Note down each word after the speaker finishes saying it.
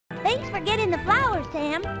forget in the flowers,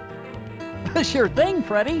 Sam. Sure thing,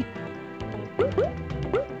 Freddy.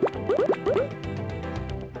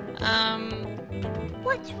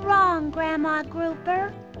 What's wrong, Grandma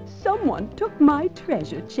Grouper? Someone took my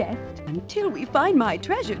treasure chest. Until we find my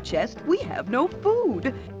treasure chest, we have no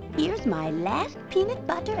food. Here's my last peanut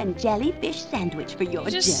butter and jellyfish sandwich for your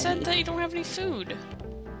You just jelly. said that you don't have any food.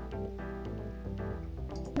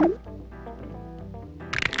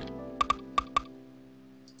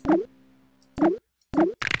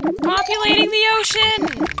 Populating the ocean!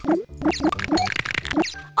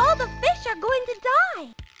 All the fish are going to die.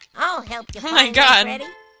 I'll help you Oh find my them, god. Freddy.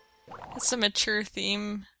 That's a mature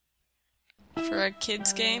theme for a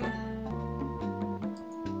kid's game.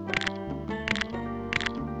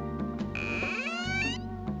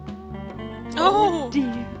 Oh!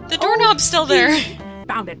 Dear. The doorknob's still there!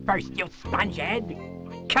 Found it first, you spongehead.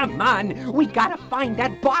 Come on, we gotta find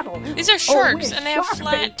that bottle. These are sharks, we're and they have shark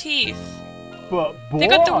flat bait. teeth. But boy, They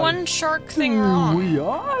got the one shark thing wrong. we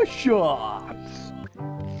are sharks.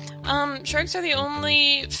 Sharks are the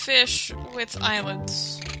only fish with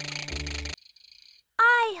eyelids.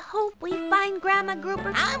 I hope we find Grandma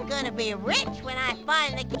Grouper. I'm gonna be rich when I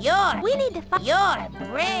find the cure. We need to find. You're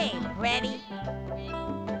brave, Freddy.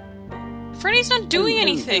 Freddy's not doing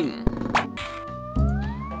anything.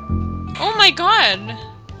 Oh my god!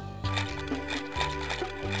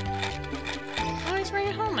 Oh, he's wearing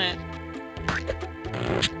a helmet.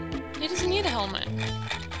 He doesn't need a helmet.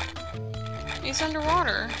 He's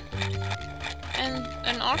underwater. And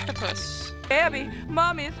an octopus. Abby,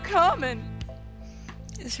 Mommy's coming.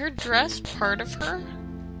 Is her dress part of her?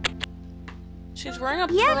 She's wearing a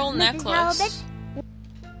Yes, pearl Mrs. necklace.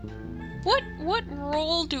 What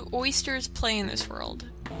role do oysters play in this world?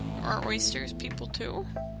 Are oysters people too?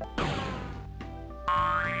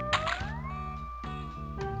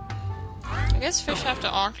 I guess fish have to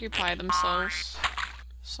occupy themselves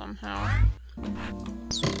somehow.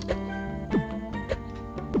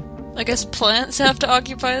 I guess plants have to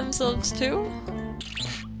occupy themselves too?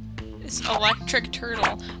 This electric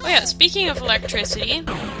turtle. Oh yeah, speaking of electricity,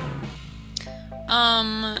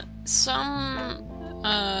 some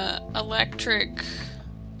electric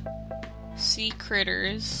sea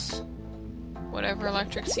critters, whatever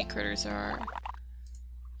electric sea critters are,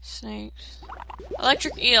 snakes,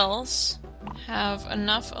 electric eels have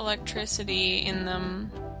enough electricity in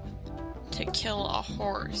them to kill a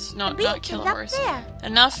horse. No, The not beach kill a is up horse. there.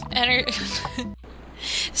 Enough energy.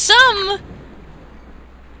 Some.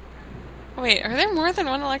 Wait, are there more than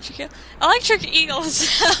one electric eel? Electric eels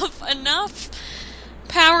have enough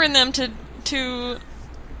power in them to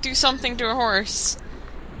do something to a horse.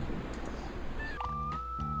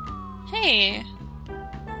 Hey,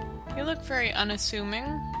 you look very unassuming.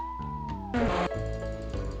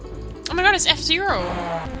 Oh my god, it's F-Zero!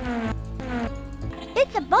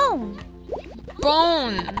 It's a bone.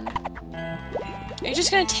 Bone! Are you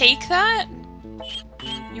just gonna take that?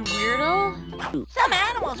 You weirdo? Some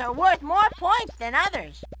animals are worth more points than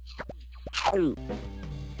others.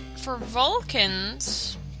 For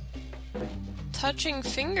Vulcans, touching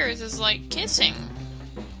fingers is like kissing.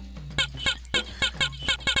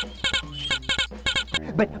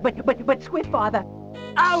 But, Squid Father.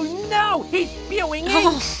 Oh no, he's spewing ink.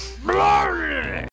 Oh.